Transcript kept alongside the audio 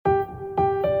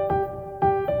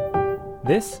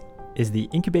This is the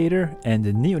Incubator and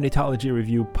the Neonatology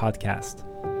Review podcast.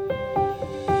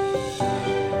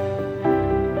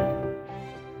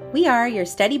 We are your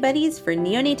study buddies for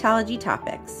neonatology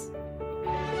topics.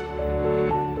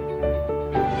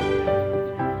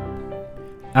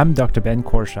 I'm Dr. Ben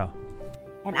Korshaw.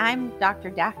 And I'm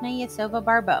Dr. Daphne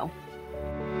Yasova-Barbeau.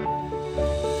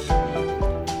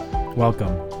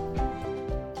 Welcome.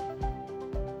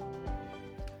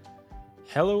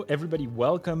 Hello, everybody.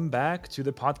 Welcome back to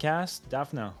the podcast.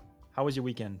 Daphne, how was your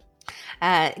weekend?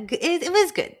 It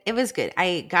was good. It was good.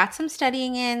 I got some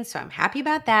studying in, so I'm happy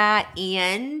about that.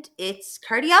 And it's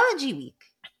cardiology week.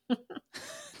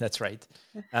 That's right.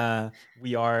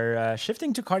 We are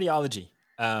shifting to cardiology.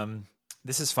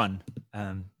 This is fun.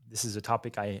 This is a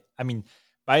topic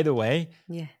by the way,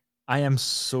 yeah. I am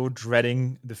so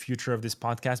dreading the future of this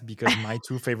podcast because my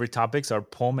two favorite topics are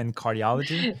POM and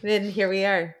cardiology. Then here we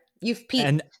are. You've peaked.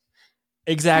 And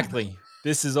exactly.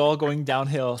 This is all going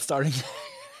downhill starting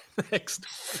next.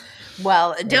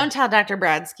 Well, don't tell Dr.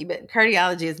 Brodsky, but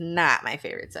cardiology is not my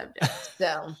favorite subject.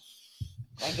 So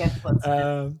I guess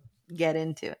let's get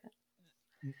into it.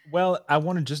 Well, I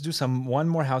want to just do one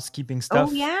more housekeeping stuff.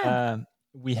 Oh, yeah.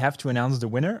 We have to announce the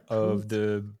winner of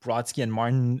the Brodsky and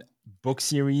Martin book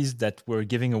series that we're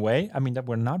giving away. I mean, that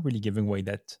we're not really giving away,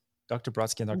 that Dr.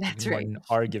 Brodsky and Dr. Martin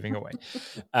are giving away.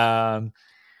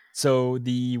 So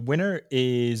the winner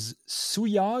is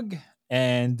Suyog,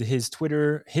 and his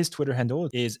Twitter handle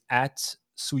is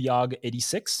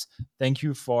 @Suyog86. Thank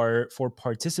you for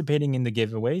participating in the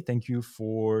giveaway. Thank you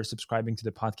for subscribing to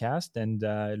the podcast, and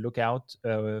look out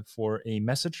for a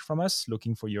message from us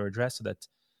looking for your address so that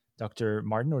Dr.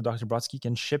 Martin or Dr. Brodsky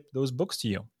can ship those books to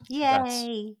you.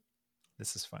 Yay!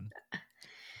 This is fun.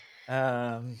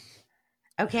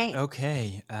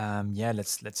 Okay. Yeah,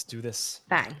 let's do this.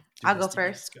 Fine. I'll go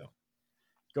first. Let's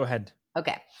go ahead.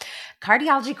 Okay.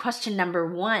 Cardiology question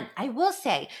number 1. I will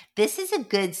say this is a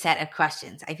good set of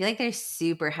questions. I feel like they're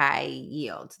super high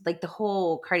yield, like the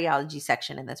whole cardiology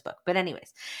section in this book. But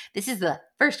anyways, this is the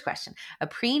first question. A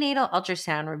prenatal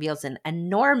ultrasound reveals an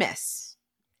enormous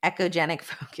echogenic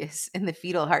focus in the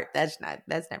fetal heart. That's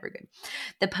never good.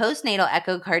 The postnatal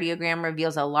echocardiogram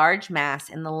reveals a large mass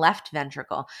in the left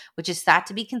ventricle, which is thought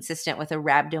to be consistent with a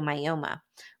rhabdomyoma.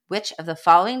 Which of the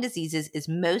following diseases is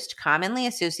most commonly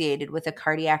associated with a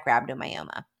cardiac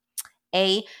rhabdomyoma?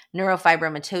 A.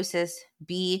 Neurofibromatosis.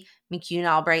 B.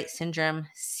 McCune-Albright syndrome.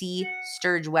 C.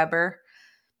 Sturge-Weber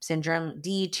syndrome.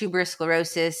 D. Tuberous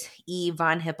sclerosis. E.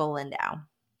 von Hippel-Lindau.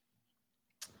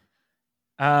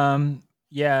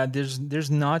 Yeah,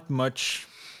 there's not much.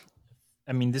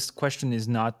 I mean, this question is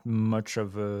not much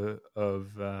of a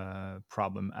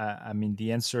problem. I mean,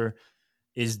 the answer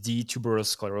is D, tuberous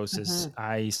sclerosis.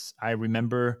 I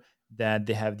remember that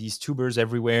they have these tubers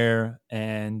everywhere,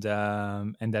 and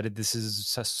that this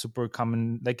is a super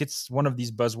common. Like, it's one of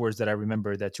these buzzwords that I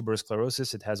remember, that tuberous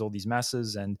sclerosis, it has all these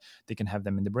masses, and they can have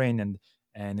them in the brain and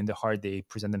in the heart. They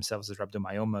present themselves as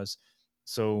rhabdomyomas.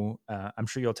 So I'm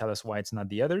sure you'll tell us why it's not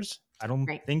the others. I don't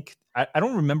think I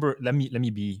don't remember. Let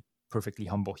me be perfectly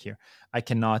humble here. I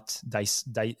cannot I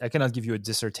cannot give you a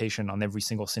dissertation on every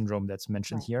single syndrome that's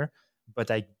mentioned here, but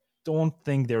I don't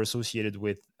think they're associated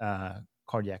with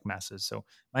cardiac masses. So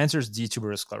my answer is D,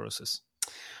 tuberous sclerosis.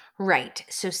 Right.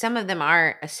 So some of them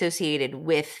are associated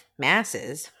with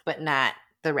masses, but not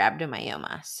the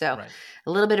rhabdomyoma. So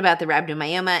a little bit about the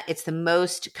rhabdomyoma. It's the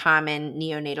most common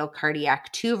neonatal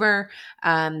cardiac tumor.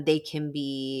 They can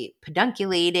be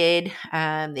pedunculated.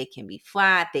 They can be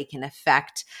flat. They can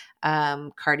affect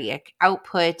cardiac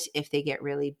output if they get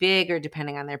really big or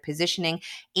depending on their positioning.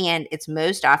 And it's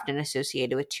most often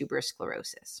associated with tuberous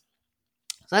sclerosis.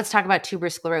 So let's talk about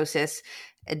tuberous sclerosis,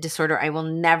 a disorder I will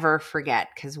never forget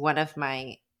because one of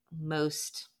my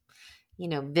most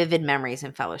vivid memories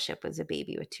in fellowship was a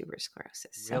baby with tuberous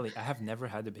sclerosis. Really? I have never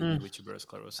had a baby with tuberous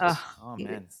sclerosis. Oh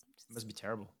man, it must be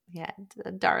terrible. Yeah, it's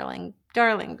a darling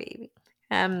baby.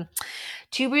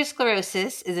 Tuberous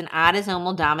sclerosis is an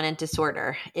autosomal dominant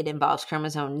disorder. It involves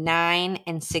chromosome 9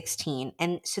 and 16.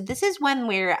 And so this is one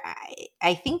where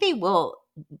I think they will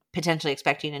potentially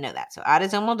expect you to know that. So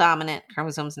autosomal dominant,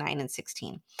 chromosomes 9 and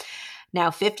 16. Now,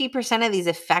 50% of these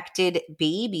affected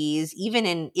babies, even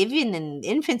in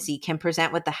infancy, can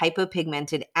present with the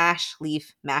hypopigmented ash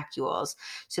leaf macules.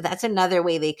 So that's another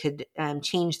way they could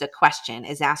change the question,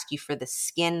 is ask you for the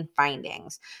skin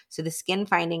findings. So the skin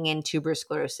finding in tuberous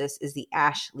sclerosis is the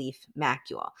ash leaf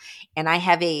macule. And I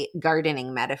have a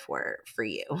gardening metaphor for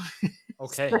you.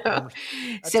 Okay.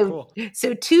 Cool.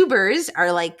 So tubers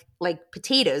are like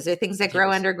potatoes. They're things that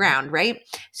grow underground, right?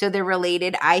 So they're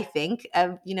related, I think,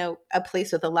 of, a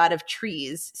place with a lot of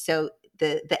trees. So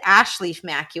the ash leaf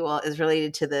macule is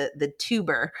related to the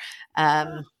tuber.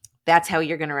 That's how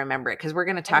you're going to remember it, because we're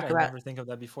going to talk I about never think of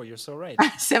that before. You're so right.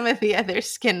 some of the other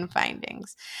skin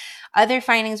findings. Other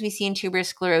findings we see in tuberous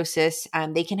sclerosis,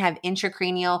 they can have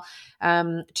intracranial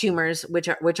tumors, which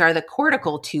are the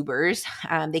cortical tubers.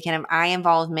 They can have eye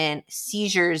involvement.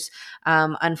 Seizures,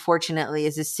 unfortunately,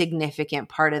 is a significant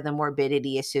part of the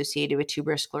morbidity associated with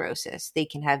tuberous sclerosis. They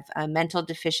can have mental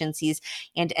deficiencies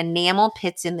and enamel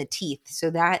pits in the teeth.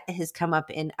 So that has come up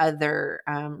in other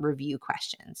review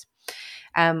questions.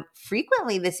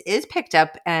 Frequently, this is picked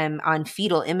up on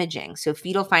fetal imaging. So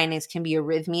fetal findings can be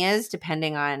arrhythmias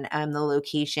depending on the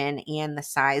location and the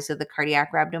size of the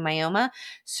cardiac rhabdomyoma,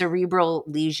 cerebral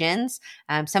lesions.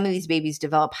 Some of these babies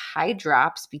develop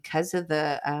hydrops because of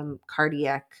the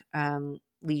cardiac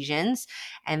lesions.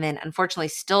 And then unfortunately,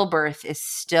 stillbirth is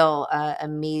still a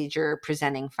major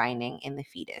presenting finding in the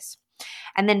fetus.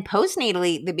 And then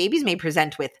postnatally, the babies may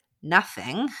present with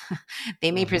nothing.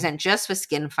 They may present just with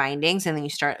skin findings, and then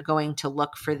you start going to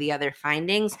look for the other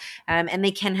findings. And they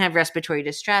can have respiratory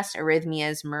distress,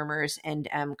 arrhythmias, murmurs, and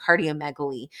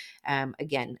cardiomegaly,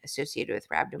 again, associated with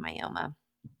rhabdomyoma.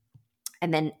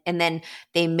 And then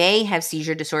they may have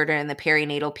seizure disorder in the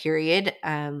perinatal period,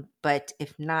 but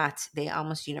if not, they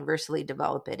almost universally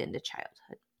develop it into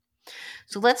childhood.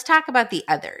 So let's talk about the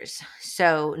others.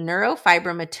 So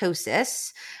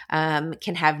neurofibromatosis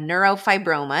can have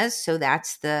neurofibromas. So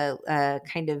that's the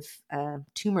kind of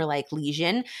tumor-like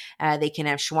lesion. They can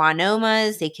have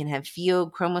schwannomas. They can have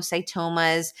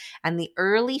pheochromocytomas. And the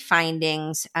early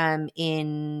findings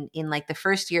in like the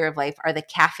first year of life are the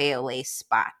cafe au lait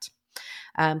spot.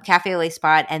 Cafe au lait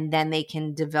spot, and then they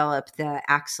can develop the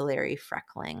axillary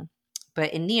freckling.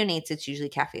 But in neonates, it's usually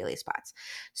cafe au lait spots.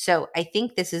 So I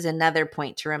think this is another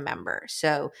point to remember.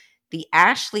 So the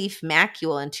ash leaf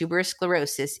macule in tuberous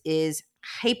sclerosis is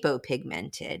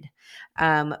hypopigmented,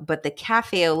 but the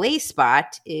cafe au lait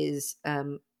spot is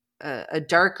a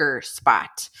darker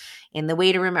spot. And the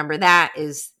way to remember that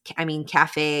is,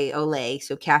 cafe au lait.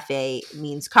 So cafe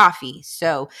means coffee.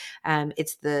 So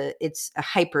it's a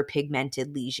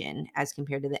hyperpigmented lesion as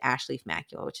compared to the ash leaf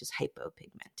macule, which is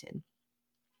hypopigmented.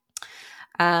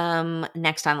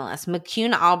 Next on the list,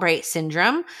 McCune-Albright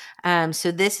syndrome.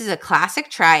 So this is a classic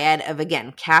triad of,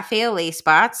 again, cafe au lait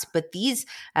spots, but this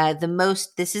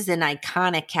is an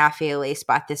iconic cafe au lait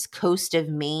spot, this coast of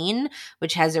Maine,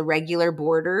 which has irregular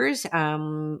borders,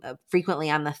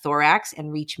 frequently on the thorax,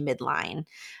 and reach midline.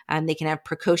 They can have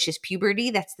precocious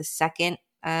puberty. That's the second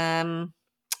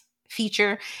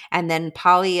feature, and then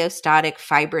polyostotic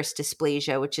fibrous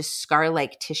dysplasia, which is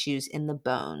scar-like tissues in the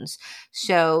bones.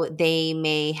 So they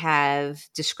may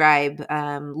describe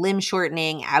limb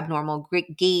shortening, abnormal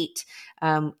gait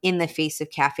in the face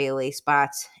of cafe au lait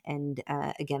spots, and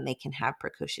again, they can have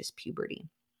precocious puberty.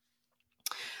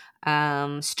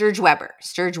 Sturge-Weber.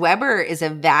 Sturge-Weber is a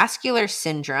vascular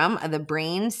syndrome of the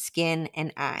brain, skin,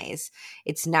 and eyes.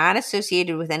 It's not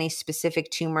associated with any specific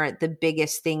tumor. The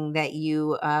biggest thing that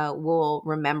you will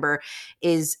remember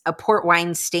is a port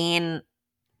wine stain,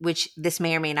 which this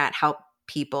may or may not help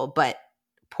people, but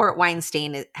port wine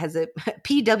stain has a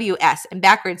PWS, and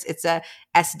backwards it's a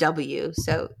SW.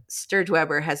 So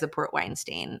Sturge-Weber has a port wine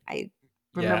stain. I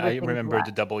remember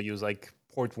the W's, like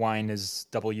port wine is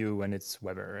W and it's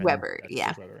Weber. And Weber, that's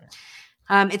yeah. Weber.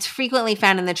 It's frequently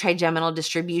found in the trigeminal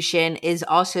distribution, is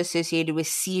also associated with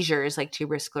seizures like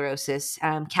tuberous sclerosis,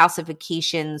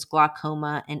 calcifications,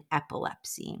 glaucoma, and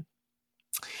epilepsy.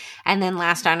 And then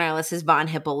last on our list is von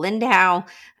Hippel-Lindau.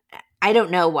 I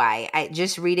don't know why.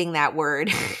 Just reading that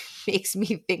word makes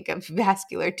me think of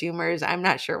vascular tumors. I'm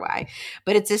not sure why,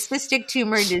 but it's a cystic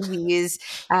tumor disease.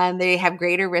 They have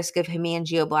greater risk of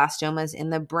hemangioblastomas in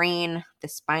the brain, the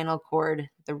spinal cord,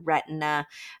 the retina,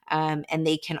 and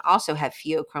they can also have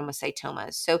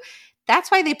pheochromocytomas. So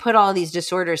that's why they put all these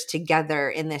disorders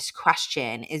together in this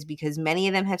question, is because many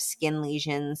of them have skin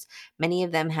lesions. Many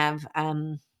of them have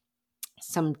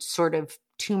some sort of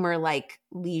tumor-like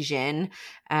lesion,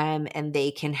 and they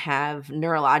can have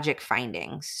neurologic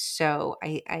findings. So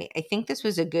I think this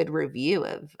was a good review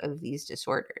of these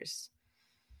disorders.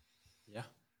 Yeah.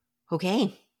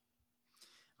 Okay.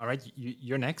 All right,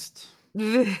 you're next.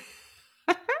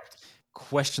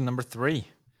 Question number 3.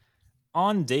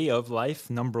 On day of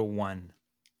life number 1,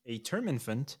 a term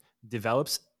infant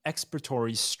develops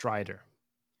expiratory stridor.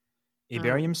 A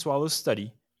barium swallow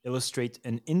study illustrates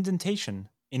an indentation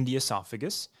in the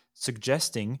esophagus,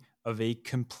 suggesting of a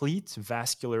complete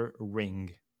vascular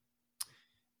ring.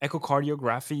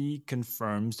 Echocardiography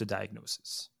confirms the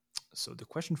diagnosis. So the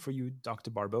question for you,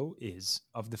 Dr. Barbeau, is,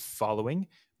 of the following,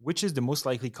 which is the most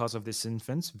likely cause of this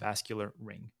infant's vascular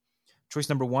ring? Choice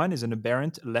number 1 is an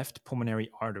aberrant left pulmonary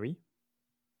artery.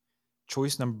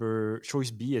 Choice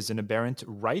B is an aberrant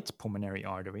right pulmonary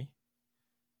artery.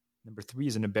 Number 3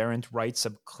 is an aberrant right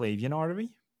subclavian artery.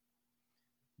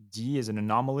 D is an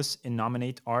anomalous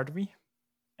innominate artery.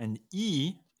 And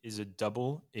E is a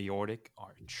double aortic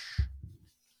arch.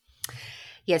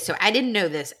 Yeah, so I didn't know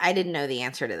this. I didn't know the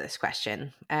answer to this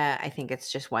question. I think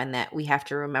it's just one that we have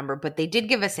to remember. But they did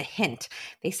give us a hint.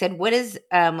 They said, "What is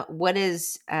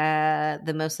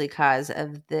the mostly cause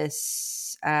of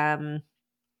this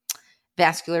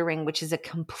vascular ring, which is a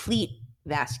complete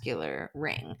vascular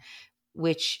ring?"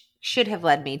 Which should have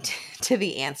led me to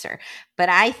the answer. But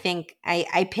I think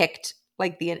I picked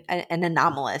like an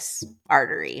anomalous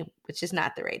artery, which is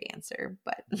not the right answer.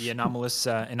 But the anomalous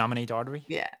innominate artery.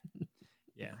 Yeah.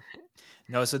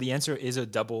 No, so the answer is a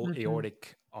double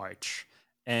aortic arch.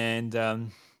 And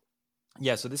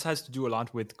so this has to do a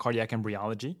lot with cardiac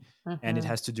embryology, and it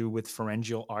has to do with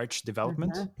pharyngeal arch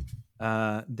development.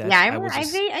 I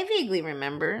vaguely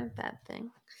remember that thing.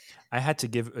 I had to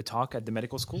give a talk at the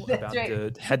medical school about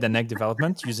the head and neck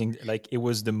development using, it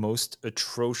was the most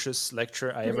atrocious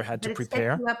lecture I ever had to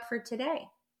prepare. It set you up for today.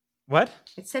 What?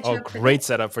 It set you up great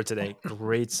setup for today.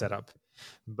 Great setup.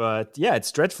 But yeah,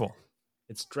 it's dreadful.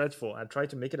 It's dreadful. I tried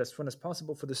to make it as fun as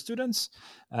possible for the students.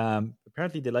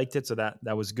 Apparently they liked it, so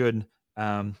that was good.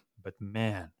 But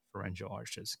man, pharyngeal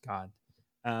arches, God.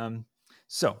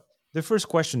 So the first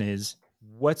question is,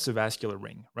 what's a vascular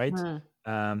ring, right?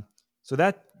 So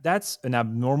that's an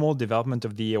abnormal development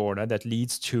of the aorta that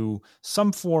leads to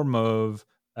some form of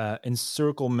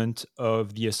encirclement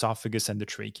of the esophagus and the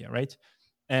trachea, right?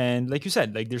 And like you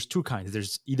said, there's two kinds.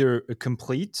 There's either a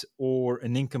complete or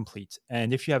an incomplete.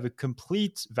 And if you have a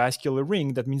complete vascular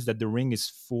ring, that means that the ring is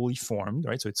fully formed,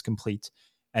 right? So it's complete.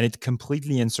 And it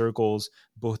completely encircles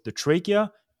both the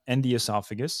trachea and the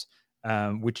esophagus,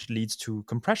 which leads to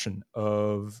compression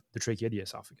of the trachea, the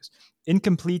esophagus.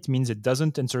 Incomplete means it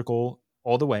doesn't encircle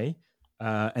all the way.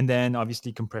 And then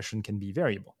obviously compression can be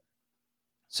variable.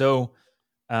 So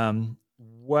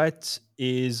what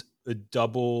is a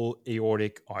double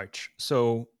aortic arch?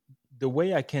 So the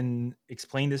way I can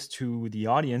explain this to the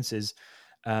audience is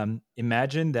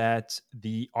imagine that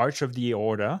the arch of the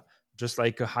aorta, just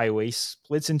like a highway,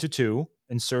 splits into two,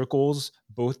 encircles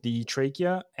both the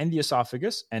trachea and the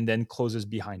esophagus, and then closes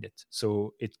behind it.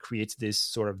 So it creates this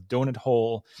sort of donut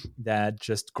hole that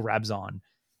just grabs on.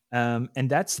 And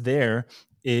that's there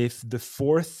if the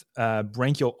fourth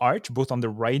branchial arch, both on the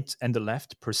right and the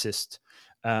left, persist.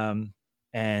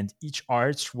 And each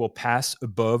arch will pass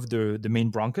above the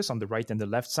main bronchus on the right and the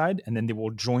left side, and then they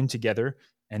will join together,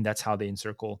 and that's how they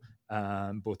encircle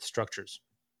both structures.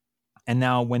 And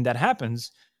now when that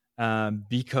happens,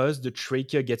 because the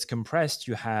trachea gets compressed,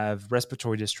 you have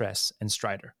respiratory distress and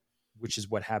stridor, which is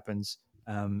what happens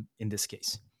in this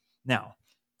case. Now,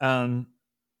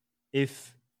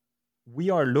 if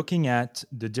we are looking at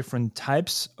the different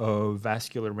types of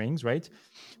vascular rings, right?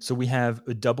 So we have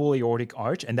a double aortic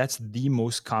arch, and that's the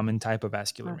most common type of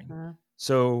vascular ring.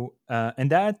 So,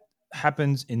 and that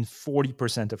happens in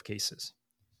 40% of cases.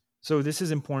 So this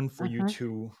is important for you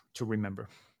to remember.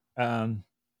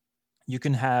 You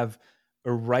can have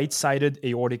a right-sided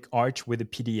aortic arch with a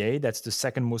PDA. That's the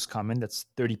second most common. That's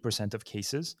 30% of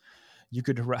cases. You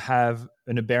could have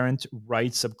an aberrant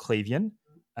right subclavian,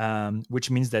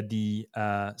 which means that the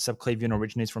subclavian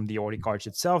originates from the aortic arch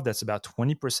itself. That's about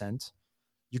 20%.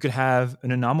 You could have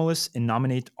an anomalous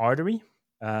innominate artery,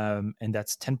 and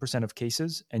that's 10% of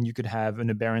cases. And you could have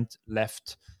an aberrant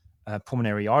left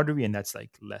pulmonary artery, and that's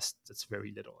that's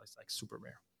very little. It's super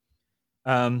rare.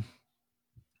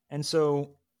 And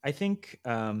so I think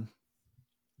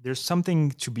there's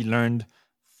something to be learned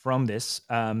from this.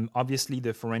 Obviously,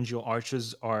 the pharyngeal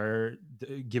arches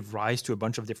give rise to a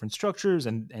bunch of different structures,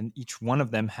 and each one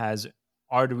of them has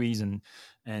arteries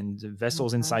and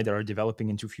vessels inside that are developing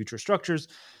into future structures.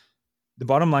 The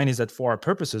bottom line is that for our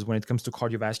purposes, when it comes to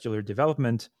cardiovascular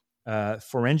development,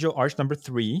 pharyngeal arch number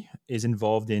 3 is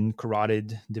involved in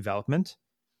carotid development.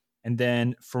 And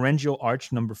then pharyngeal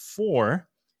arch number 4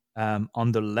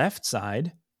 on the left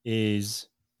side is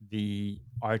the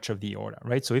arch of the aorta,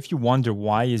 right? So if you wonder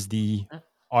why is the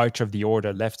arch of the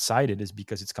aorta left-sided, is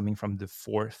because it's coming from the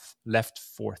left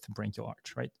fourth branchial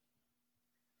arch, right?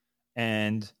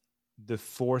 And the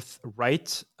fourth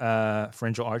right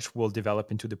pharyngeal arch will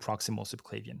develop into the proximal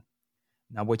subclavian.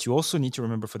 Now, what you also need to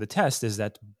remember for the test is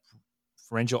that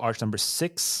pharyngeal arch number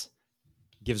 6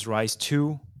 gives rise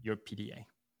to your PDA.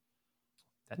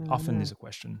 That often is a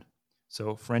question.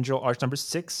 So pharyngeal arch number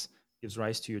 6 gives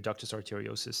rise to your ductus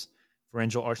arteriosus.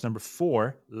 Pharyngeal arch number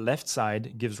 4, left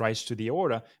side, gives rise to the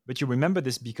aorta. But you remember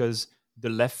this because the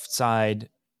left side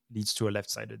leads to a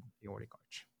left-sided aortic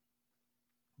arch,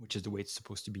 which is the way it's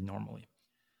supposed to be normally.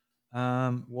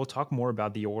 We'll talk more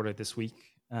about the aorta this week.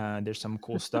 There's some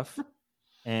cool stuff.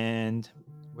 And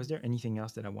was there anything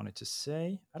else that I wanted to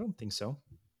say? I don't think so.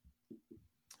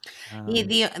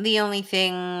 The only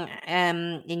thing,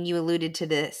 and you alluded to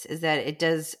this, is that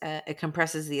it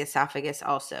compresses the esophagus.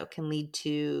 Also, can lead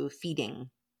to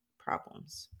feeding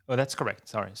problems. Oh, that's correct.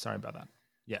 Sorry about that.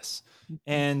 Yes,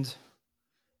 and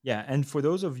yeah, and for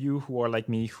those of you who are like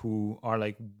me, who are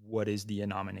like, what is the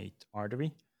innominate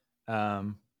artery?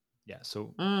 Yeah,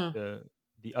 so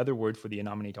the other word for the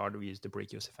innominate artery is the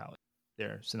brachiocephalic.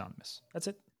 They're synonymous. That's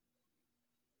it.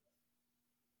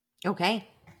 Okay.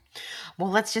 Well,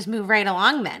 let's just move right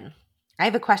along then. I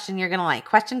have a question you're going to like.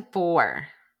 Question 4.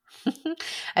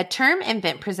 A term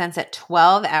infant presents at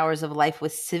 12 hours of life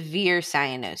with severe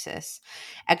cyanosis.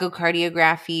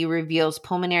 Echocardiography reveals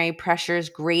pulmonary pressures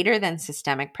greater than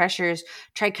systemic pressures,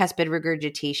 tricuspid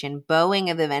regurgitation, bowing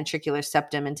of the ventricular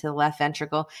septum into the left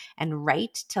ventricle, and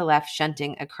right to left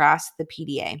shunting across the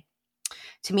PDA.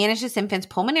 To manage this infant's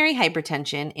pulmonary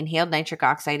hypertension, inhaled nitric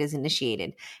oxide is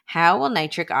initiated. How will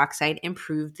nitric oxide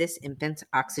improve this infant's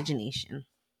oxygenation?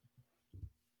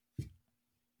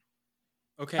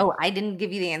 Okay. Oh, I didn't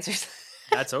give you the answers.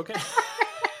 That's okay.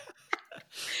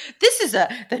 This is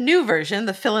the new version,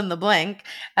 the fill in the blank.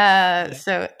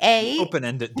 So A,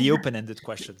 the open-ended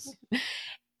questions.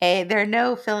 There are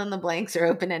no fill in the blanks or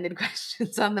open-ended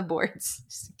questions on the boards,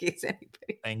 just in case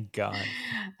anybody. Thank God.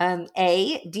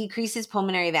 A, decreases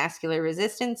pulmonary vascular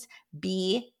resistance.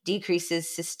 B, decreases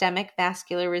systemic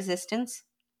vascular resistance.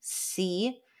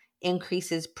 C,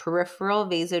 increases peripheral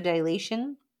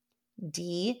vasodilation.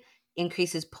 D,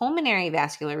 increases pulmonary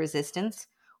vascular resistance.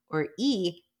 Or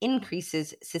E,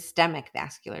 increases systemic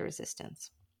vascular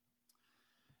resistance.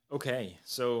 Okay,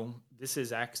 so this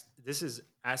is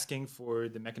asking for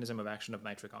the mechanism of action of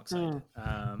nitric oxide.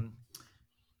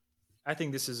 I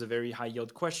think this is a very high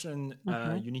yield question.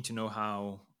 You need to know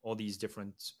how all these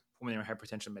different pulmonary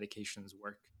hypertension medications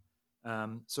work.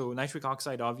 So nitric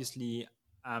oxide, obviously,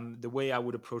 the way I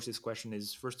would approach this question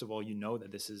is, first of all, you know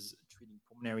that this is treating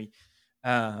pulmonary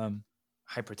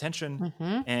hypertension,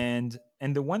 and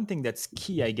the one thing that's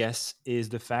key, I guess, is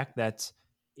the fact that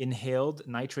inhaled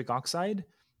nitric oxide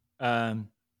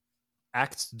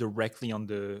acts directly on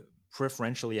the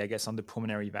preferentially, I guess, on the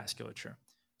pulmonary vasculature.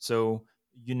 So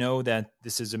you know that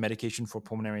this is a medication for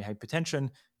pulmonary hypertension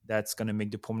that's going to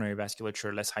make the pulmonary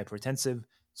vasculature less hypertensive.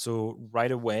 So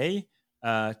right away,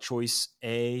 choice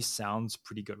A sounds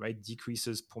pretty good, right?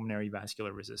 Decreases pulmonary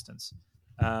vascular resistance.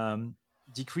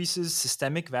 Decreases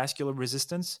systemic vascular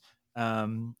resistance.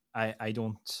 I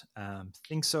don't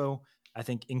think so. I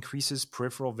think increases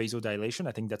peripheral vasodilation.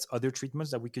 I think that's other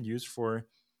treatments that we could use for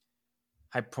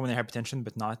pulmonary hypertension,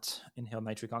 but not inhaled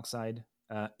nitric oxide.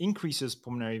 Increases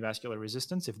pulmonary vascular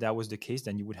resistance. If that was the case,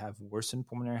 then you would have worsened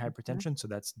pulmonary hypertension. So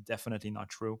that's definitely not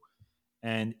true.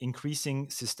 And increasing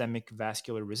systemic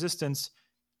vascular resistance,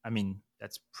 I mean,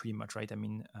 that's pretty much right. I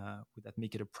mean, would that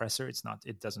make it a pressor? It's not.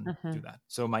 It doesn't do that.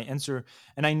 So my answer,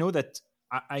 and I know that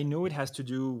I know it has to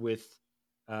do with,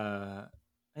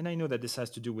 and I know that this has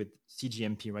to do with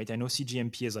CGMP, right? I know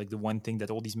CGMP is like the one thing that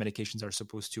all these medications are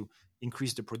supposed to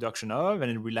increase the production of,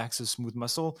 and it relaxes smooth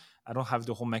muscle. I don't have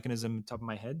the whole mechanism top of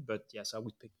my head, but yes, I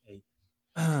would pick A.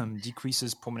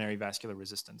 Decreases pulmonary vascular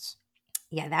resistance.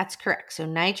 Yeah, that's correct. So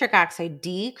nitric oxide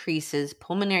decreases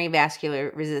pulmonary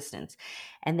vascular resistance.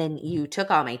 And then you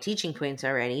took all my teaching points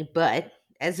already, but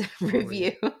as a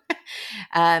review,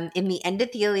 in the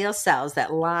endothelial cells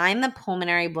that line the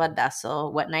pulmonary blood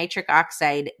vessel, what nitric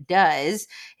oxide does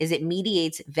is it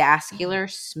mediates vascular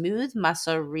smooth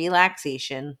muscle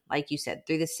relaxation, like you said,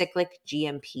 through the cyclic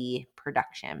GMP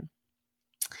production.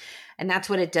 And that's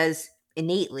what it does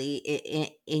innately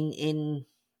in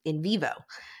vivo.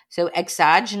 So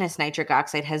exogenous nitric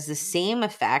oxide has the same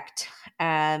effect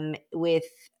with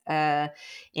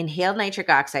inhaled nitric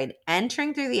oxide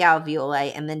entering through the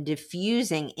alveoli and then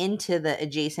diffusing into the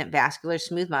adjacent vascular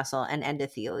smooth muscle and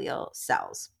endothelial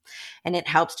cells. And it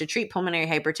helps to treat pulmonary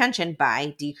hypertension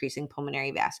by decreasing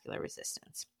pulmonary vascular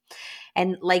resistance.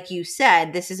 And like you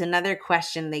said, this is another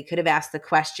question. They could have asked the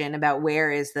question about where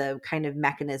is the kind of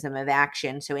mechanism of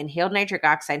action. So inhaled nitric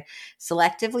oxide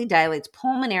selectively dilates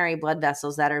pulmonary blood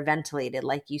vessels that are ventilated,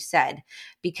 like you said,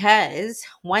 because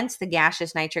once the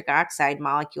gaseous nitric oxide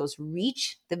molecules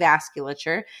reach the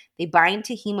vasculature, they bind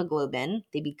to hemoglobin,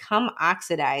 they become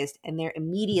oxidized, and they're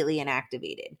immediately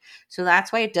inactivated. So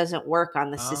that's why it doesn't work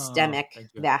on the systemic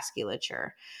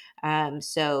vasculature.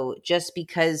 So just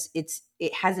because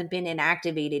it hasn't been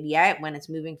inactivated yet when it's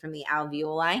moving from the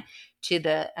alveoli to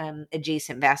the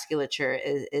adjacent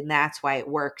vasculature, and that's why it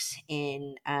works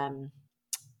in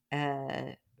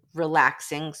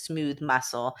relaxing smooth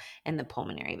muscle in the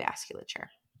pulmonary vasculature.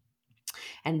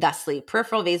 And thusly,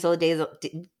 peripheral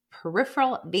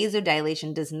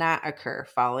vasodilation does not occur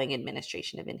following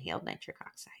administration of inhaled nitric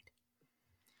oxide.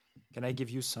 Can I give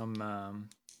you some?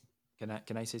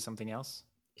 Can I say something else?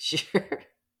 Sure.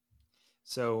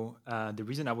 So the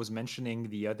reason I was mentioning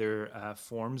the other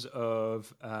forms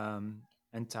of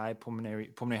pulmonary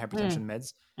hypertension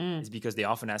meds is because they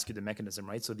often ask you the mechanism,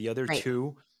 right? So the other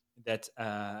two that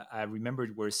I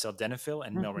remembered were sildenafil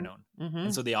and milrinone.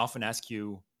 And so they often ask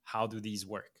you, how do these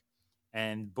work?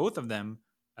 And both of them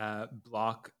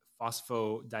block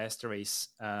phosphodiesterase,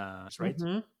 right?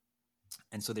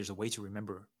 And so there's a way to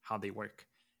remember how they work.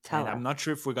 I'm not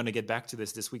sure if we're going to get back to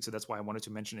this week, so that's why I wanted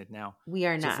to mention it now. We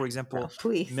are not. So, for example,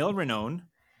 milrinone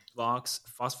blocks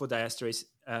phosphodiesterase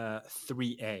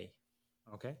 3A,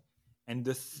 okay? And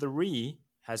the 3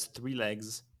 has 3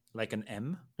 legs like an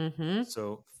M.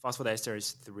 So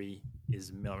phosphodiesterase 3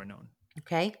 is milrinone.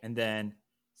 Okay. And then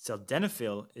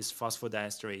sildenafil is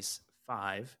phosphodiesterase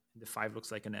 5. The 5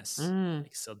 looks like an S,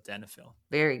 like sildenafil.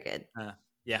 Very good.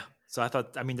 Yeah. So I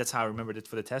thought, that's how I remembered it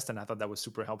for the test, and I thought that was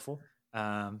super helpful. So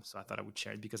I thought I would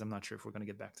share it because I'm not sure if we're going to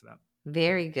get back to that.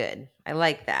 Very good. I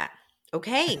like that.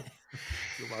 Okay.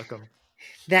 You're welcome.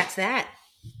 That's that.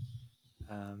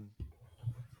 All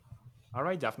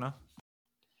right, Daphna.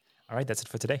 All right, that's it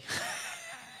for today.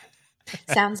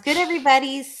 Sounds good,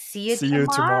 everybody. See you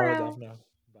tomorrow, Daphna.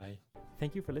 Bye.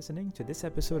 Thank you for listening to this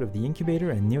episode of the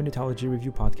Incubator and Neonatology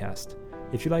Review Podcast.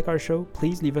 If you like our show,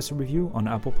 please leave us a review on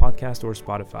Apple Podcast or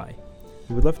Spotify.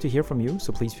 We would love to hear from you,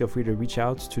 so please feel free to reach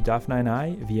out to Daphna and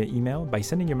I via email by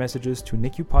sending your messages to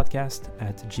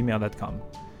nicupodcast@gmail.com.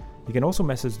 You can also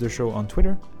message the show on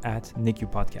Twitter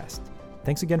 @NICUPodcast.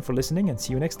 Thanks again for listening, and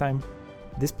see you next time.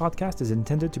 This podcast is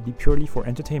intended to be purely for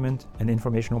entertainment and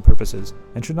informational purposes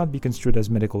and should not be construed as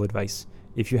medical advice.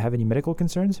 If you have any medical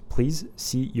concerns, please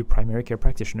see your primary care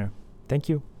practitioner. Thank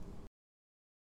you.